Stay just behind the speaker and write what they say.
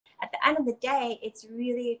the end of the day, it's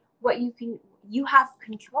really what you have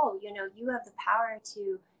control. You know, you have the power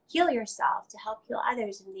to heal yourself, to help heal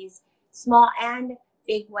others in these small and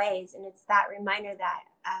big ways. And it's that reminder that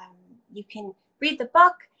you can read the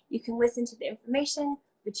book, you can listen to the information,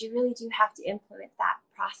 but you really do have to implement that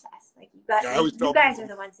process. Like you guys are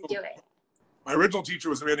the ones who do it. My original teacher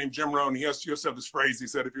was a man named Jim Rohn. He used to have this phrase. He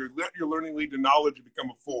said, if you let your learning lead to knowledge, you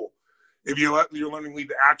become a fool. If you let your learning lead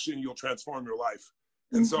to action, you'll transform your life.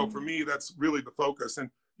 And so for me, that's really the focus.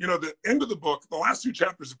 And, you know, the end of the book, the last 2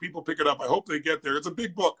 chapters, if people pick it up, I hope they get there. It's a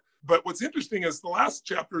big book. But what's interesting is the last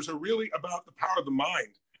chapters are really about the power of the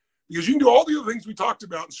mind. Because you can do all the other things we talked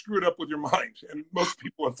about and screw it up with your mind. And most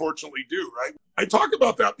people, unfortunately, do, right? I talk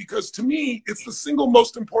about that because, to me, it's the single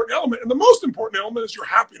most important element. And the most important element is your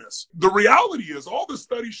happiness. The reality is all the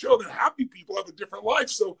studies show that happy people have a different life.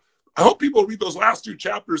 So I hope people read those last 2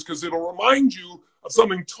 chapters because it'll remind you of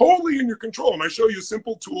something totally in your control. And I show you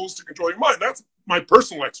simple tools to control your mind. That's my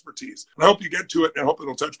personal expertise. And I hope you get to it and I hope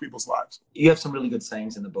it'll touch people's lives. You have some really good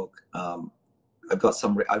sayings in the book. I've got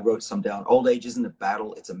some, I wrote some down. Old age isn't a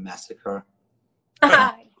battle, it's a massacre.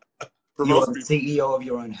 You're the CEO of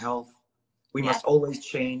your own health. We must always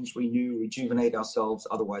change, renew, rejuvenate ourselves,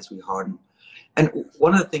 otherwise we harden. And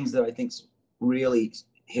one of the things that I think really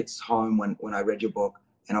hits home when I read your book,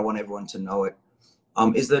 and I want everyone to know it,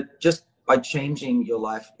 is that just by changing your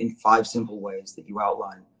life in 5 simple ways that you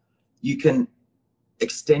outline, you can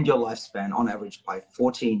extend your lifespan on average by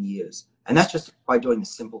 14 years. And that's just by doing the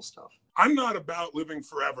simple stuff. I'm not about living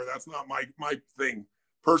forever. That's not my thing.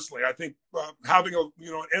 Personally, I think having an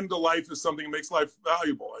end to life is something that makes life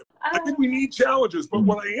valuable. I think we need challenges, but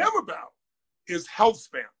what I am about is health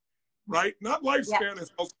span, right? Not lifespan,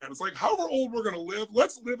 is health span. It's like however old we're going to live,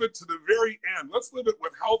 let's live it to the very end. Let's live it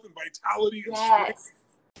with health and vitality and strength.